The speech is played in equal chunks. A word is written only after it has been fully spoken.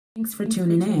Thanks for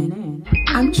tuning in.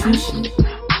 I'm Truchi.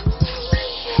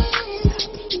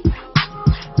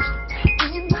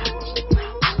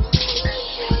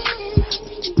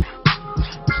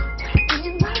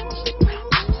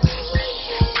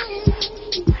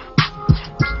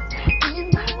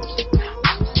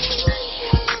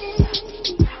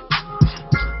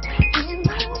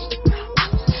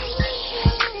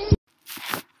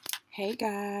 Hey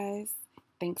guys,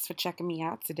 thanks for checking me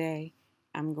out today.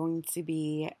 I'm going to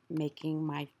be making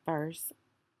my first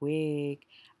wig.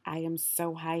 I am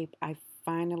so hyped. I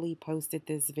finally posted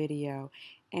this video,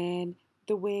 and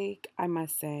the wig, I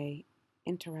must say,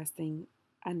 interesting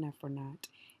enough or not,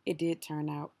 it did turn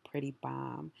out pretty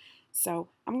bomb. So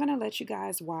I'm going to let you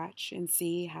guys watch and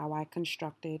see how I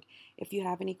constructed. If you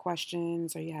have any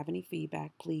questions or you have any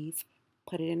feedback, please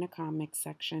put it in the comment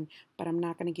section, but I'm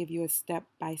not going to give you a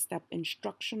step-by-step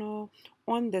instructional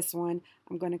on this one.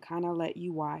 I'm going to kind of let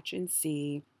you watch and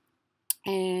see,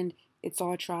 and it's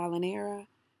all trial and error.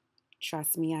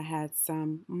 Trust me, I had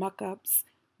some muck-ups,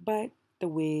 but the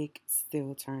wig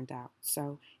still turned out.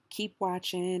 So keep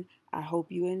watching. I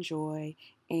hope you enjoy,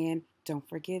 and don't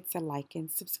forget to like and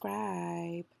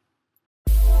subscribe.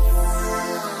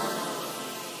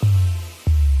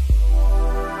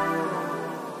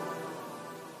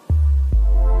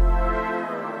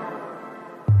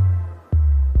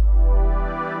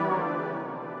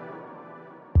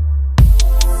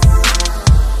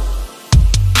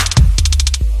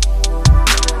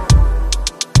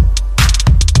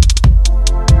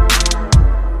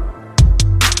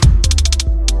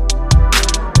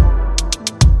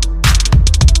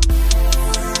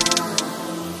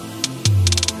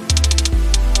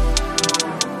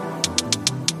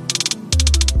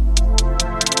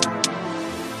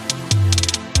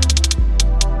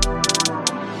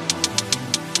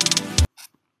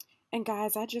 And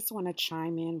guys, I just want to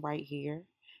chime in right here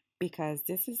because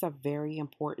this is a very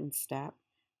important step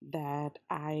that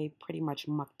I pretty much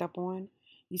mucked up on.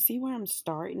 You see where I'm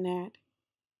starting at?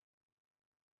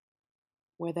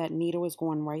 Where that needle is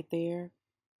going right there?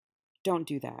 Don't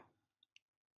do that.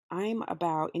 I'm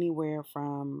about anywhere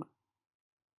from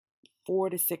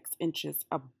 4 to 6 inches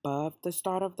above the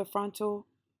start of the frontal.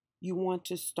 You want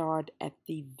to start at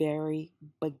the very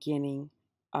beginning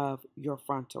of your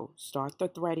frontal. Start the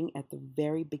threading at the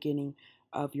very beginning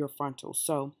of your frontal.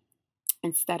 So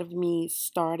instead of me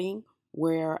starting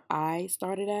where I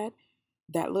started at,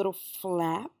 that little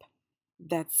flap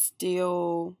that's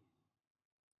still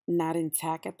not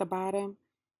intact at the bottom,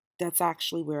 that's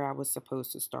actually where I was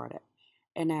supposed to start at.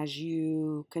 And as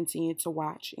you continue to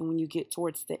watch, and when you get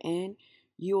towards the end,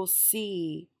 you'll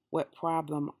see what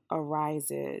problem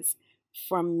arises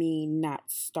from me not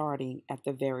starting at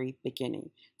the very beginning.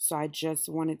 So I just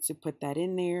wanted to put that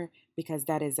in there because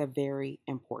that is a very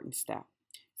important step.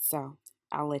 So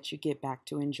I'll let you get back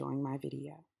to enjoying my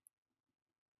video.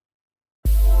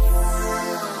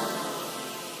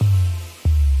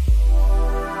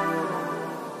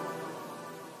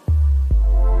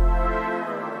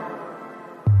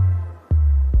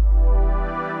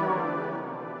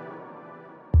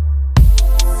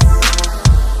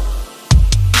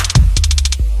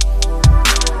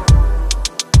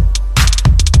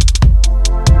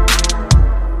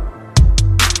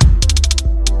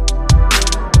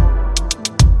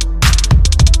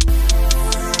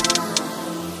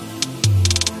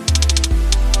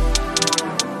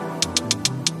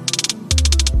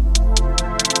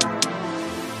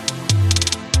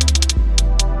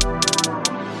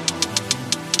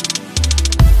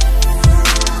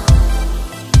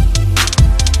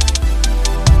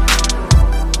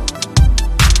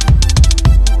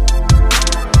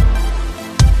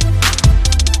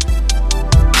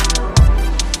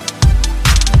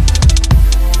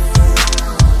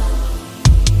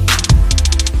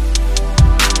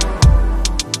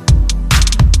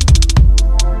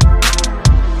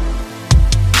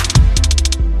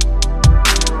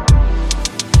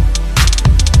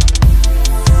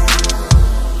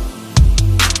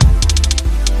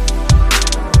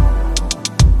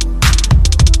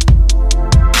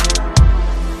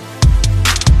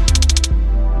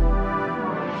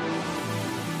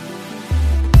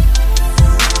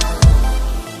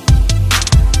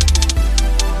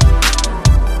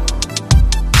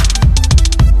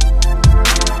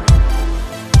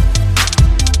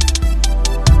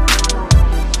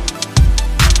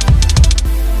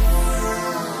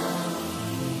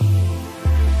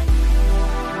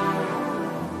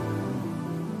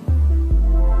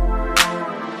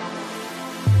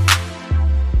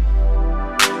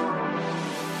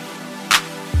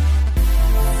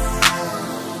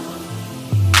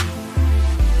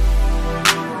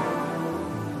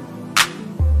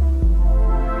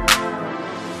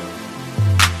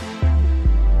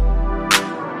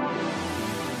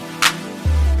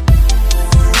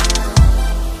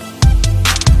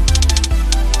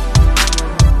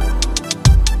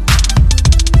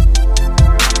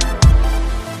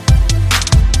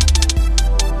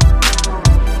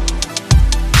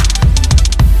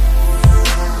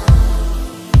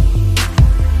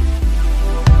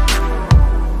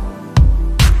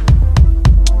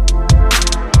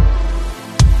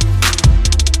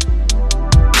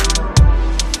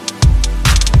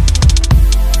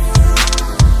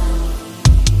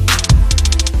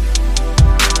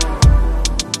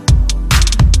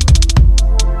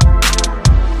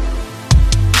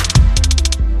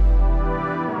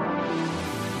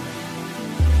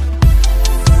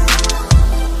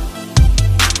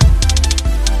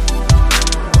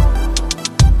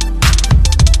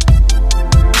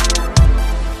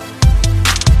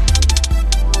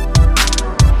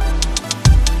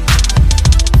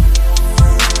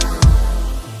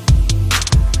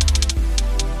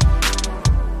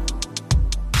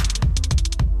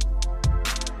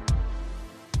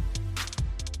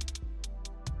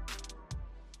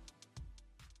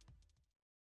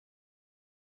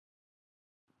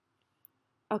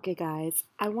 Okay, guys,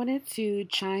 I wanted to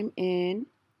chime in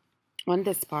on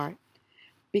this part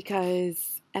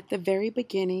because at the very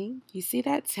beginning, you see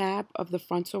that tab of the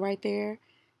frontal right there?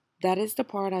 That is the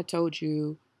part I told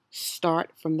you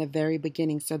start from the very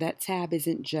beginning. So that tab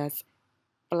isn't just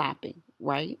flapping,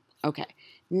 right? Okay,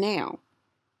 now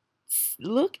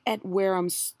look at where I'm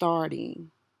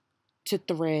starting to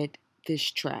thread this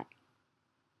track.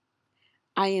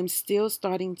 I am still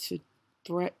starting to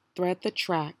thread the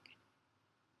track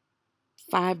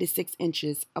 5 to 6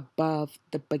 inches above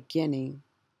the beginning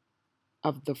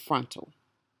of the frontal.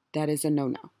 That is a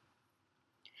no-no.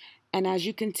 And as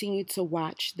you continue to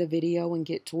watch the video and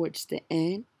get towards the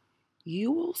end,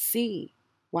 you will see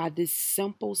why this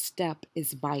simple step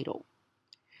is vital.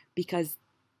 Because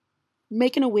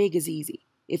making a wig is easy.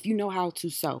 If you know how to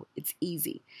sew, it's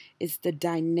easy. It's the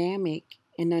dynamic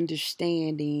and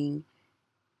understanding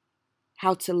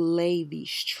how to lay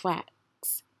these tracks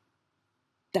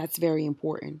that's very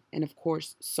important. And of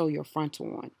course, sew your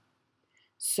frontal on.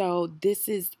 So this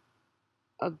is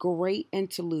a great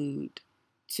interlude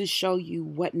to show you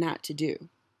what not to do.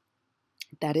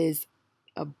 That is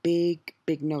a big,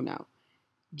 big no-no.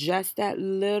 Just that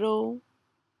little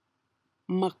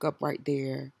muck up right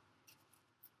there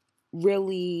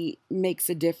really makes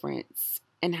a difference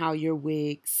in how your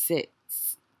wig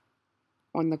sits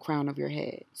on the crown of your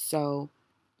head. So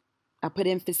I put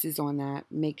emphasis on that.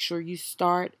 Make sure you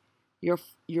start your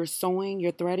sewing,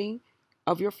 your threading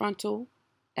of your frontal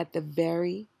at the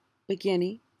very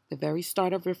beginning, the very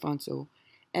start of your frontal,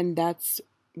 and that's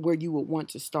where you would want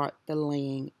to start the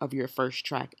laying of your first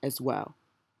track as well.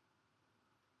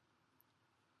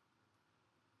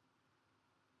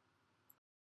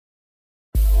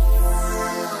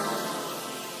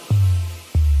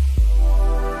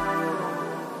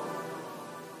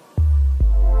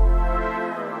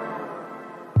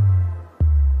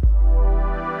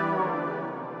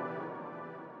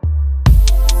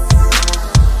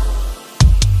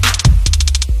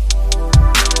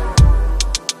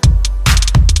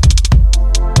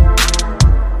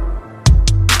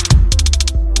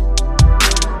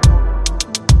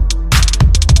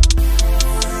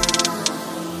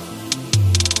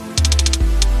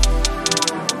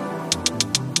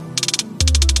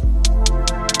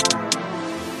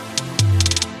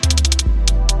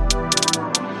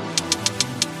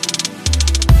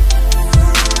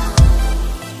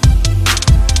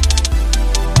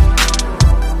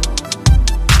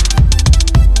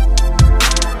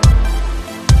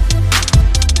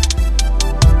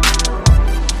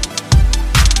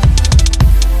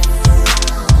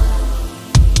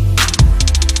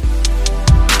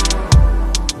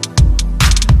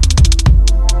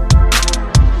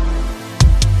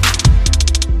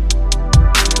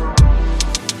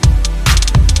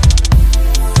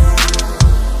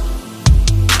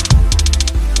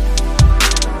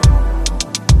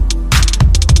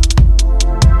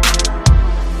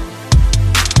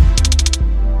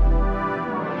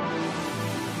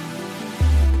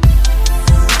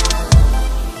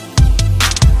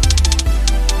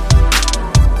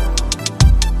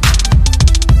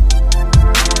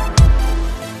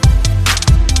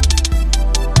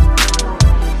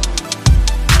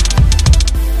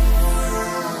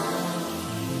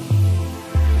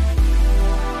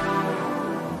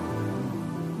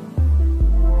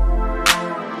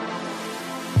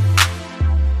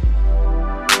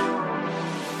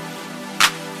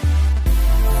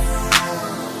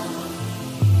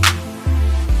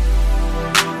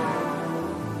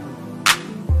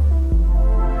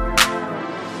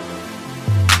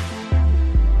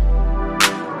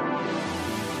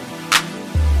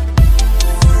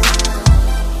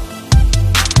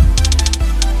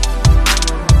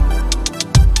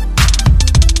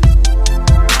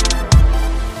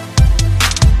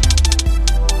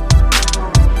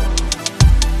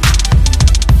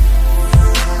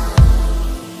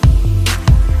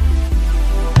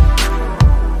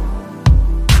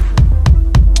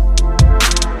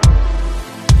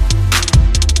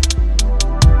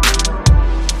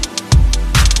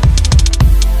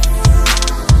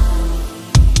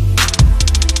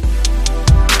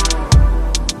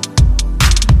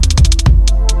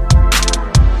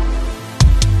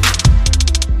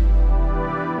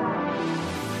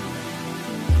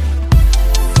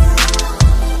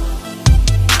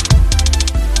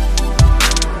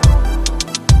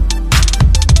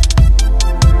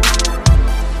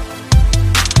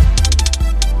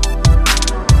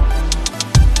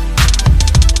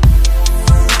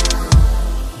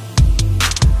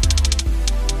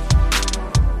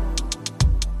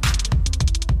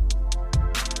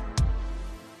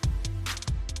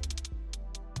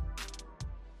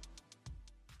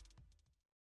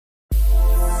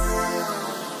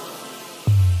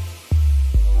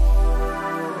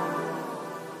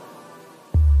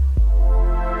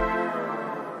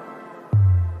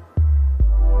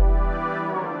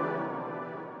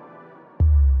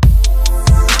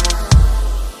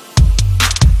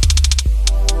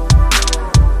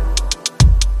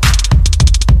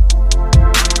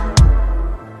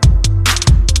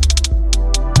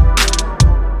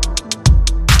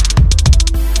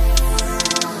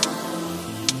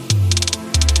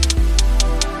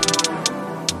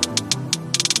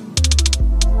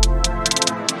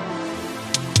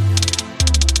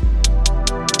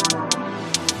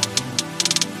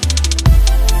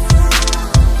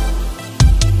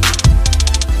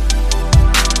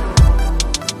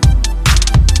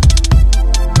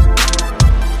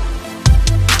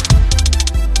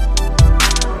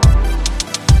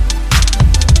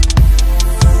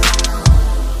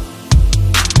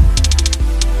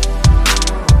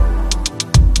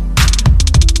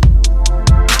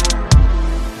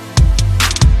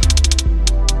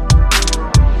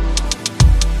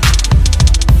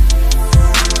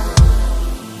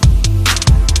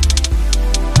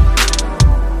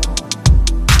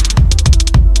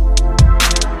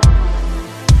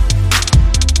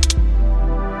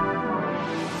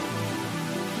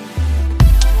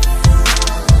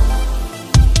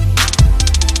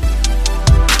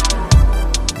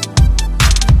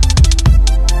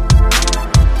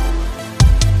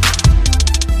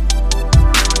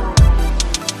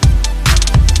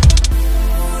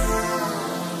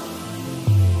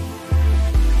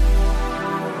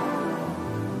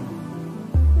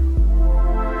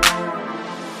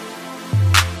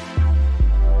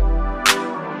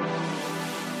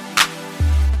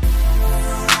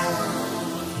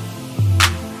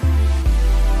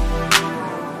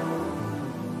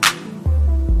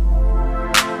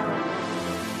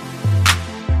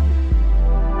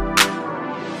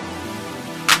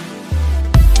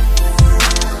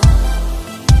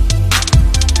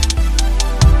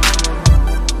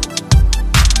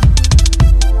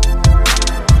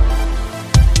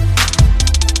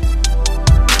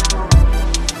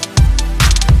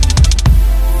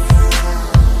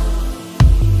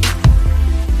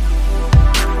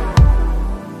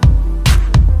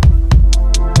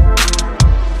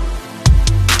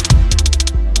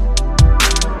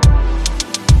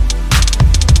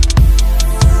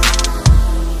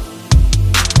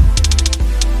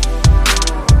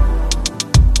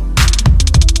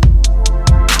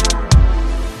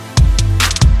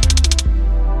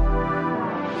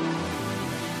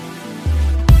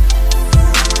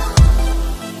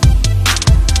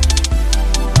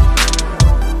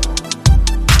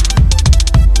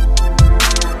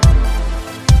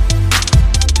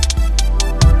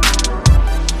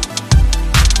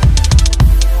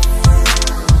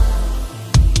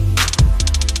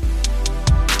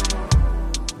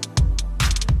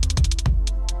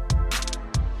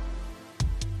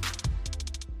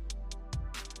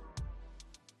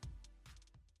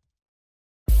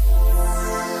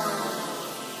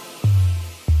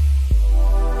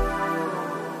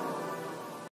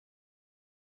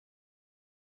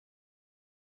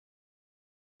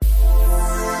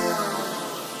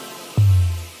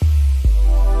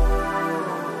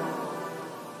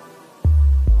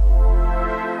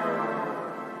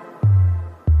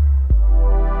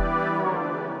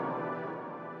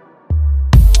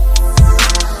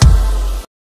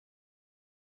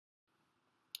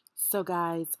 So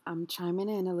guys, I'm chiming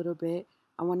in a little bit.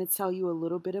 I want to tell you a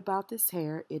little bit about this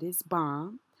hair. It is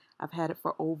bomb. I've had it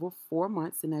for over 4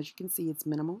 months, and as you can see, it's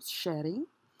minimal shedding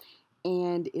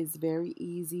and is very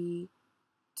easy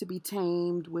to be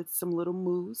tamed with some little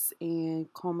mousse and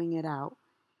combing it out.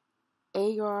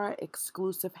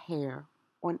 A.R.Exclusivehair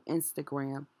on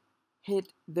Instagram.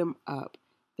 Hit them up.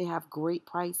 They have great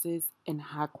prices and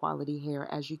high quality hair.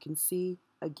 As you can see,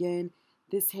 again,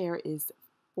 this hair is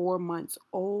 4 months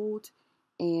old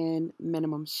and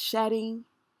minimum shedding.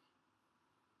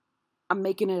 I'm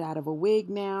making it out of a wig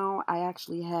now. I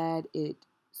actually had it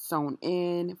sewn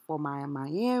in for my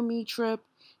Miami trip.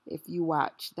 If you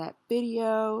watch that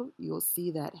video, you'll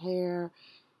see that hair.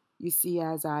 You see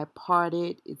as I part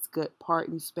it, it's good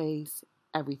parting space,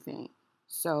 everything.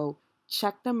 So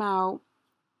check them out.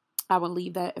 I will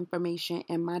leave that information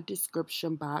in my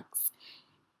description box.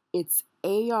 It's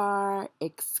AR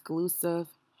Exclusive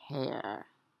Hair.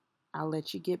 I'll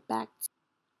let you get back to.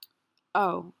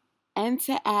 Oh, and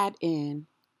to add in,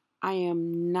 I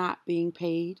am not being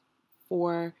paid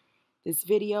for this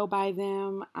video by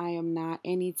them. I am not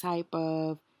any type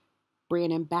of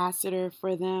brand ambassador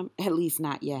for them, at least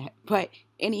not yet. But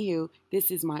anywho,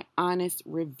 this is my honest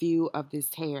review of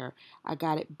this hair. I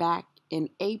got it back in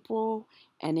April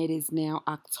and it is now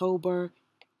October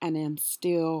and I'm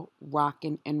still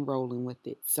rocking and rolling with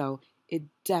it. So it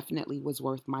definitely was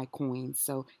worth my coins.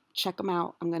 So check them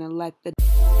out. I'm going to let the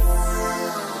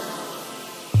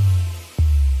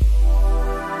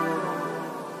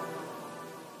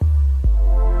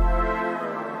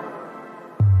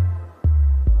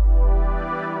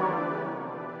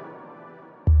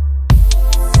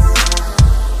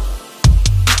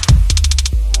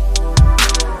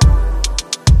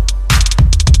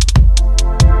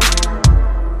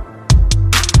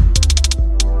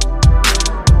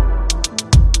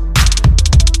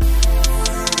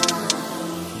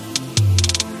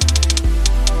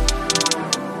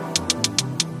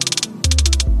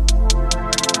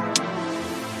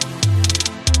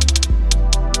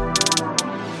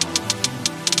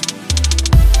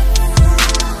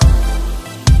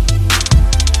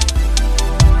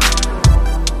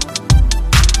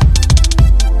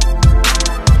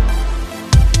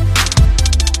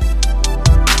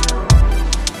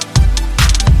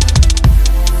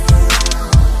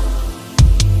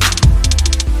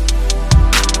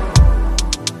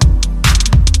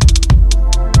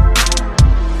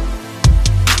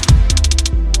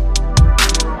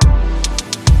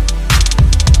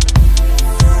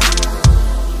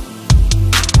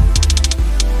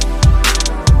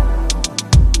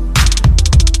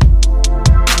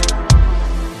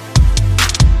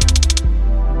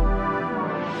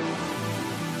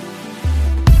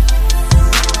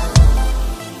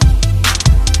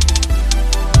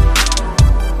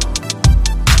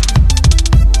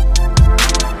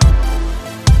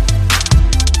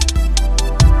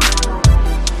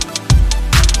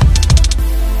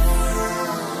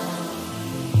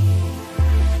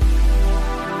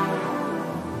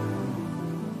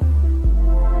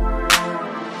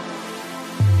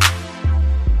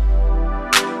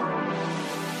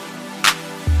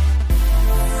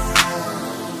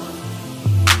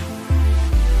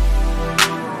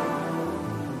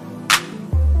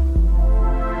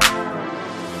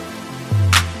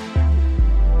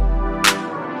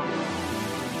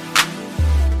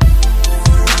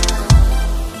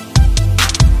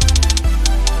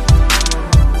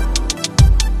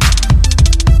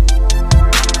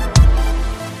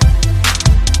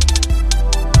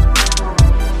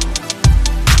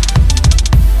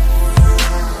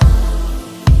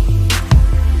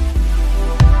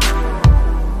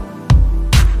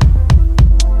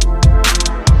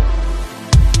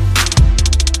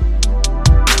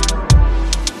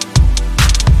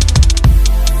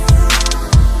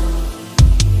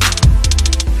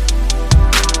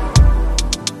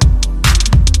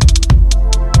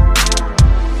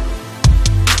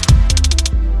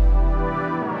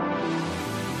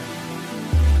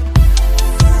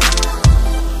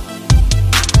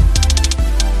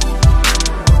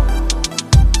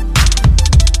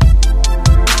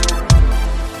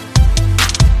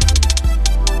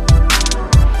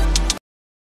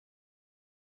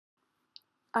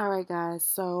Alright guys,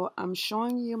 so I'm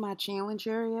showing you my challenge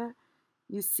area.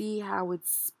 You see how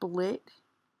it's split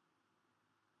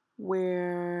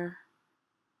where,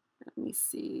 let me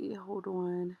see, hold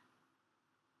on,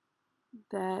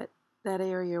 that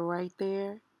area right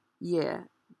there. Yeah,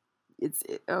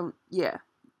 yeah,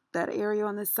 that area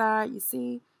on the side, you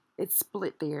see, it's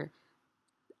split there.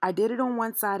 I did it on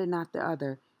one side and not the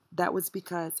other. That was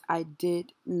because I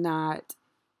did not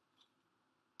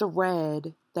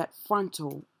thread that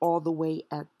frontal all the way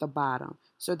at the bottom.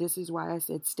 So this is why I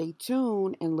said stay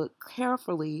tuned and look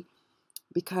carefully,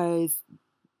 because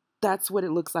that's what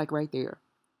it looks like right there.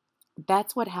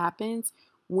 That's what happens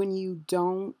when you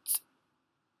don't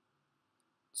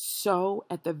sew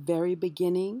at the very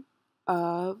beginning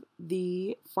of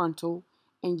the frontal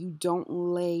and you don't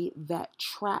lay that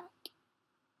track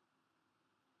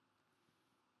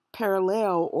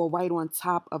parallel or right on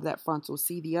top of that frontal.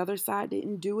 See, the other side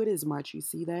didn't do it as much. You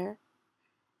see there?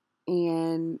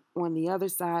 And on the other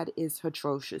side is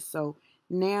atrocious. So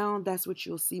now that's what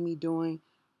you'll see me doing.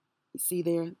 See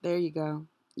there? There you go.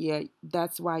 Yeah,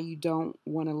 that's why you don't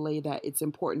want to lay that. It's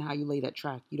important how you lay that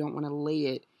track. You don't want to lay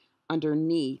it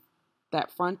underneath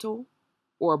that frontal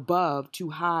or above too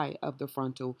high of the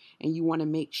frontal. And you want to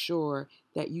make sure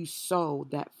that you sew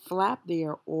that flap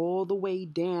there all the way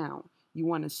down. You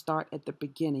want to start at the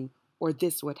beginning, or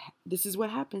this is what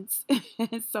happens.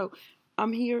 So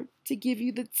I'm here to give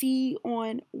you the tea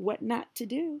on what not to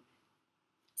do.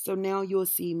 So now you'll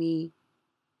see me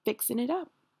fixing it up.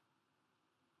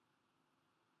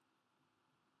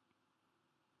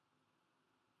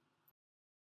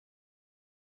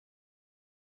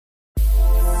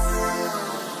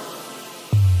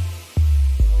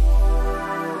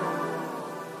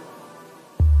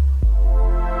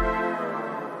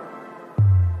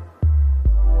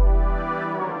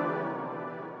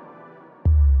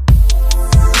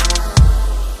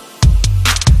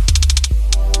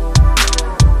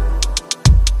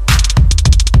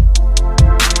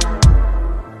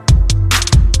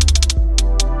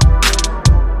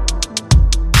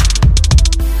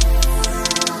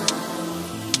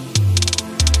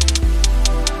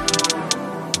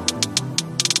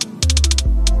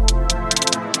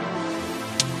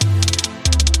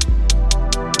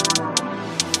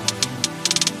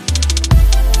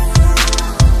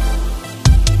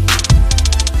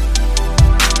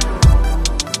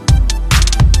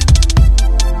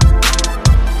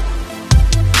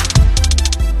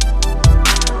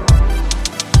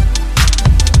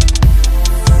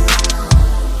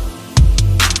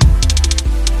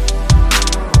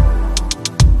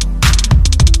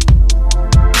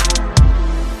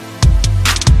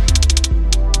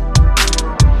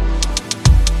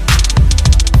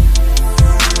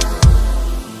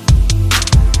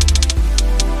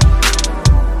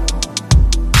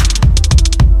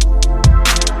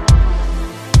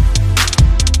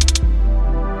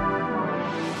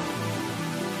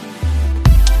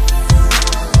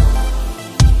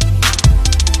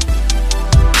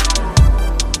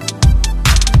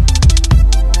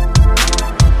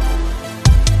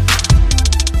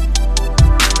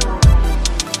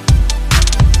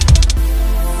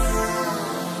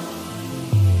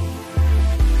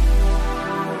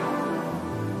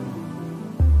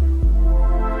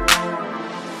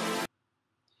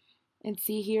 And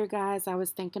see here, guys, I was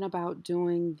thinking about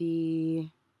doing the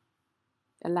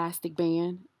elastic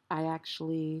band. I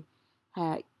actually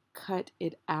had cut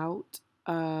it out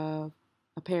of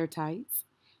a pair of tights,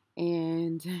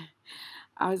 and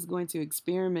I was going to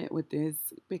experiment with this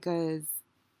because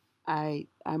I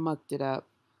mucked it up,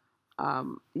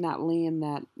 not laying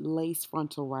that lace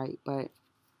frontal right, but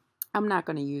I'm not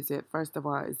going to use it. First of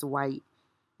all, it's white,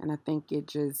 and I think it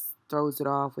just throws it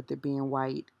off with it being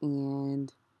white,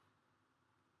 and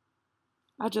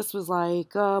I just was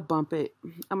like, bump it.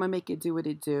 I'm going to make it do what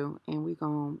it do, and we're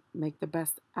going to make the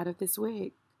best out of this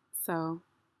wig. So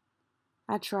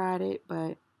I tried it,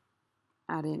 but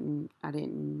I didn't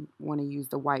want to use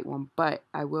the white one. But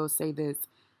I will say this,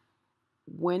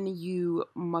 when you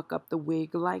muck up the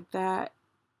wig like that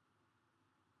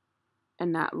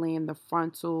and not laying the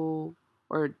frontal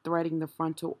or threading the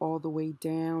frontal all the way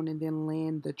down and then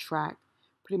laying the track,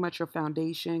 pretty much your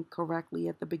foundation correctly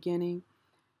at the beginning,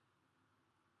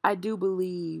 I do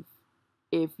believe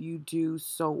if you do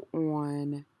sew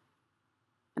on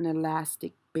an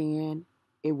elastic band,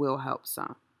 it will help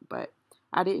some. But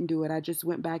I didn't do it. I just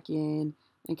went back in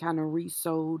and kind of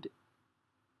re-sewed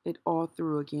it all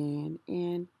through again,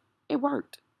 and it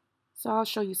worked. So I'll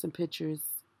show you some pictures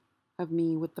of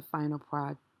me with the final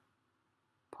product,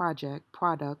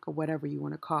 or whatever you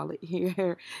want to call it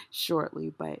here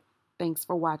shortly. But thanks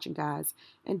for watching, guys.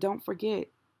 And don't forget,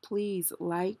 please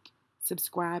like,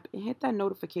 subscribe, and hit that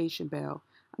notification bell.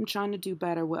 I'm trying to do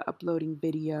better with uploading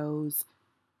videos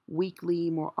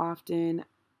weekly more often.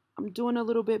 I'm doing a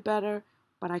little bit better,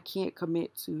 but I can't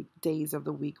commit to days of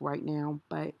the week right now,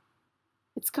 but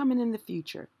it's coming in the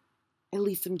future. At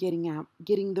least I'm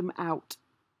getting them out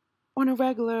on a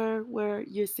regular where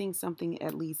you're seeing something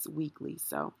at least weekly.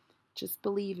 So just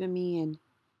believe in me, and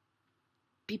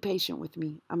Be patient with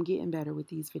me. I'm getting better with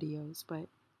these videos, but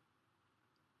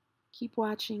keep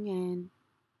watching and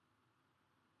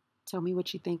tell me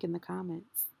what you think in the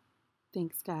comments.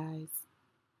 Thanks, guys.